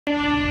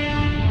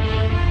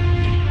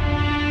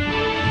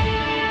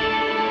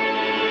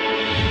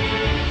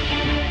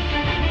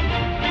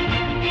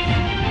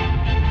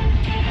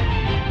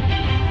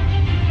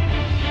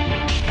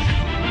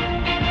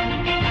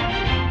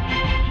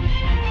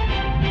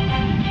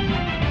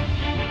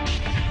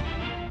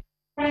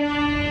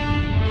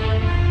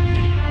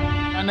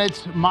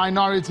Senate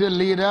Minority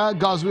Leader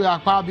Godswill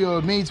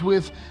Akpabio meets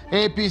with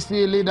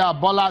APC leader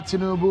Bola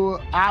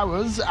Tinubu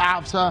hours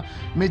after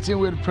meeting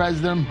with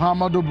President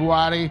Muhammadu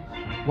Buhari.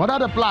 What are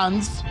the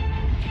plans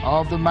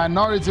of the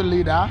Minority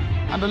Leader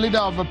and the leader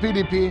of the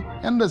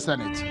PDP in the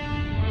Senate?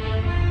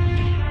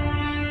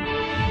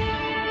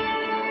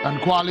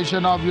 And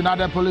Coalition of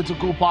United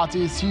Political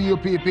Parties,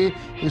 CUPP,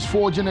 is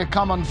forging a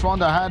common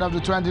front ahead of the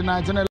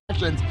 2019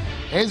 elections.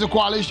 As the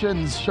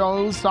coalition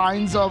shows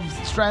signs of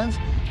strength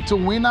to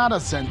win at the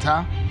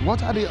center,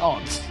 what are the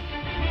odds?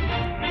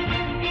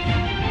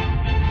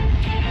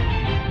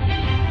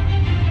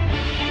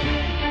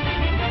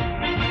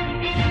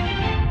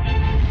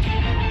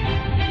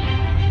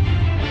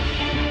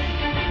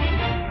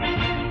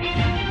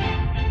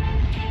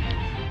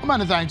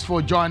 Many thanks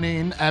for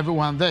joining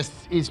everyone. This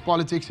is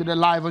Politics Today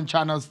live on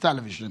Channels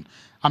Television.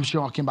 I'm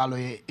Sean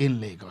Kimbaloye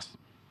in Lagos.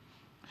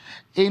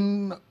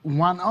 In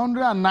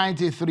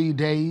 193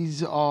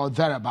 days or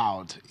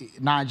thereabout,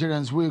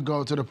 Nigerians will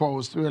go to the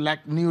polls to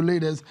elect new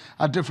leaders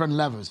at different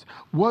levels.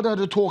 What are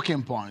the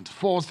talking points?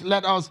 First,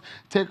 let us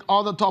take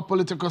all the top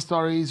political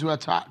stories we are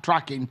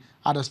tracking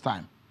at this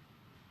time.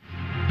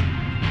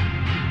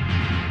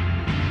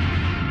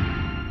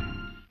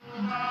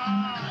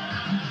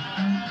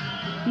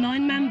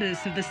 Nine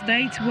members of the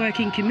State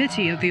Working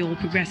Committee of the All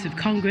Progressive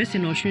Congress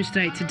in Osun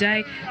State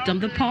today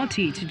dumped the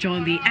party to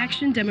join the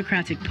Action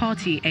Democratic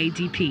Party,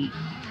 ADP.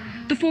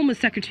 The former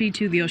secretary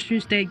to the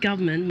Osun State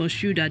government,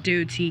 Moshood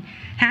Adeoti,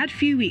 had a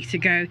few weeks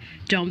ago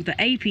dumped the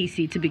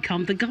APC to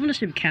become the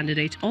governorship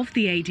candidate of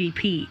the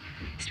ADP.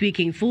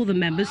 Speaking for the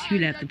members who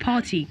left the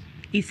party,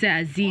 Issa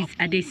Aziz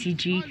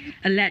Adesiji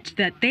alleged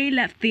that they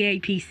left the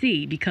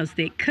APC because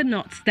they could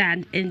not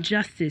stand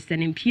injustice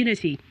and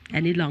impunity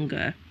any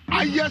longer.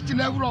 Highest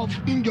level of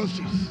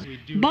injustice.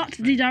 But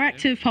the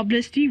Director of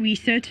Publicity,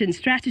 Research and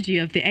Strategy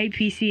of the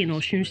APC in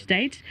Osun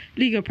State,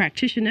 legal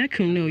practitioner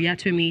Kunle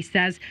Oyatomi,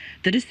 says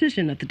the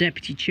decision of the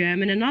Deputy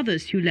Chairman and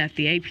others who left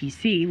the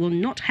APC will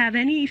not have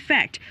any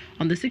effect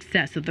on the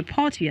success of the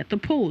party at the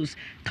polls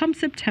come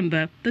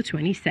September the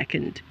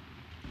 22nd.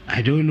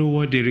 I don't know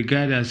what they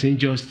regard as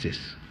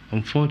injustice,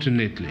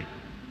 unfortunately.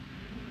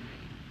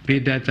 Be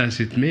that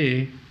as it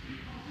may,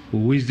 we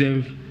wish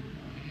them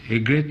a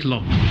great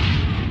luck.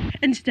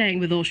 And staying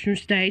with Osun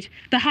State,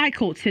 the High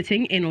Court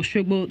sitting in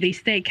Osogbo, the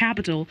state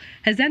capital,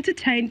 has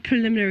entertained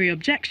preliminary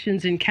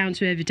objections and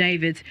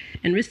counter-affidavits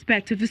in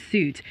respect of a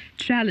suit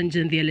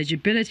challenging the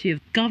eligibility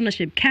of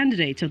governorship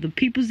candidate of the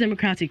People's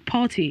Democratic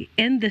Party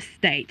in the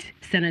state,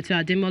 Senator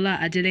Ademola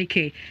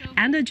Adeleke,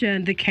 and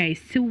adjourned the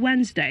case till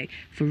Wednesday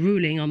for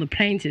ruling on the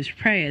plaintiff's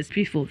prayers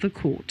before the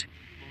court.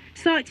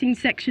 Citing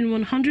Section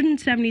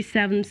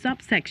 177,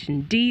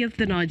 subsection D of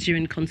the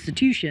Nigerian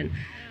Constitution,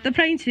 the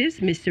plaintiffs,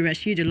 Mr.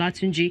 Rashid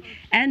Olatunji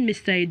and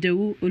Mr.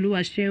 Idowu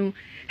Oluwaseun,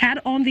 had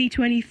on the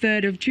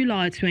 23rd of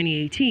July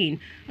 2018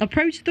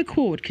 approached the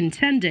court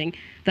contending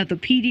that the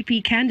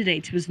PDP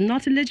candidate was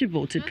not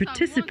eligible to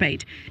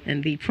participate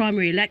in the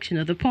primary election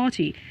of the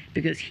party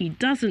because he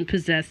doesn't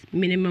possess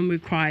minimum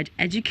required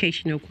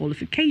educational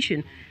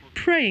qualification,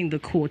 praying the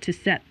court to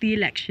set the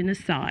election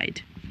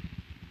aside.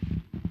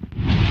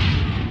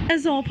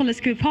 As all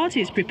political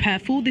parties prepare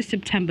for the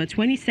September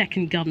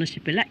 22nd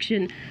governorship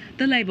election,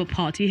 the Labour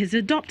Party has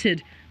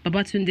adopted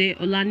Babatunde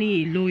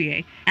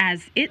Olaniyi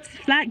as its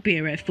flag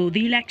bearer for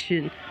the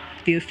election.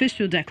 The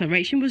official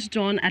declaration was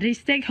done at a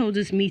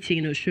stakeholders meeting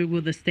in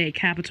Osogbo, the state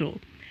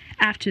capital.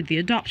 After the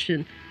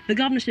adoption, the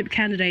governorship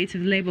candidate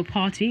of the Labour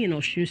Party in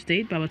Osun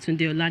State,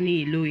 Babatunde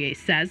Olaniyi,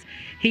 says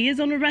he is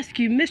on a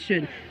rescue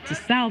mission to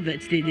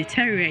salvage the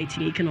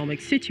deteriorating economic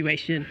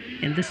situation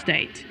in the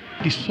state.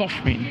 The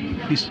suffering,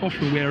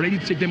 we're ready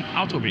to take them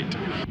out of it.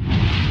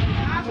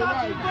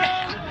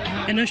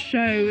 In a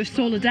show of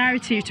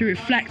solidarity to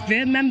reflect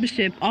their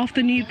membership of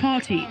the new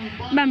party,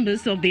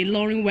 members of the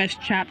Ilorin West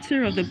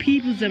chapter of the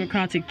People's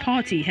Democratic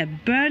Party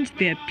have burned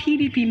their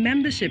PDP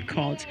membership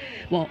cards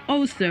while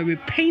also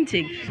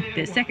repainting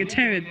their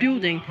secretariat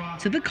building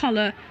to the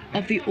color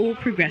of the All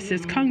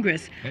Progressives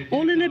Congress,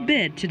 all in a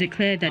bid to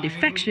declare their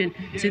defection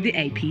to the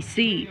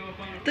APC.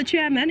 The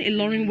chairman,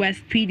 Ilorin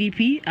West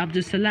PDP,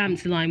 Abdulsalam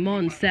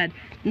Sulaiman, said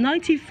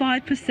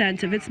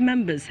 95% of its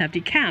members have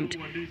decamped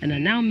and are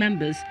now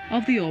members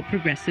of the All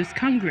Progressives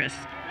Congress.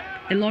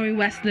 Ilorin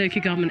West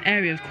local government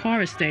area of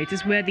Kwara State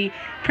is where the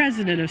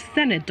president of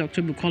Senate,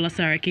 Dr. Bukola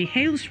Saraki,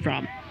 hails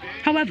from.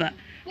 However,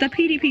 the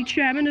PDP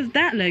chairman of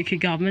that local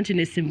government, in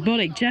a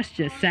symbolic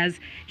gesture, says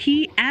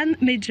he and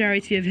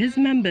majority of his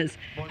members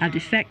have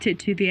defected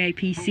to the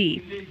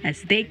APC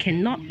as they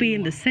cannot be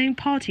in the same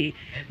party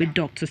with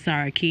Dr.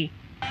 Saraki.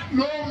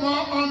 No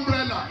more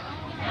umbrella.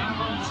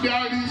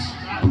 There is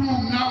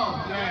broom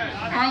now.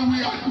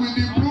 And with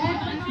the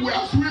broom, we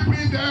are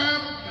sweeping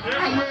them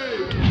away.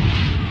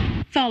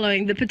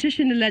 Following the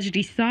petition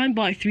allegedly signed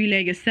by 3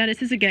 Lagos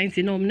senators against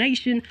the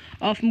nomination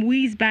of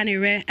Muiz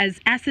Banire as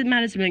Asset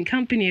Management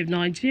Company of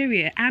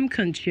Nigeria,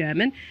 AMCON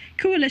chairman,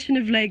 Coalition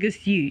of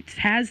Lagos Youths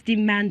has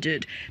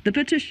demanded the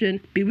petition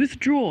be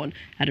withdrawn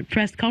at a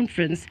press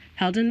conference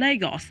held in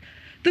Lagos.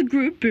 The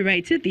group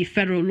berated the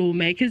federal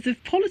lawmakers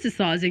of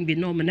politicizing the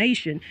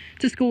nomination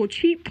to score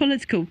cheap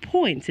political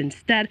points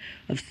instead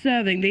of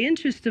serving the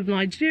interests of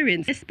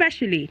Nigerians,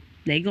 especially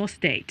Lagos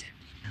State.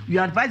 We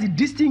advise the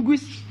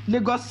distinguished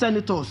Lagos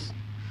senators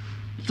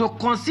to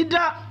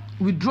consider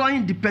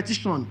withdrawing the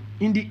petition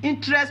in the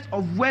interest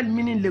of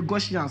well-meaning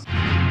Lagosians.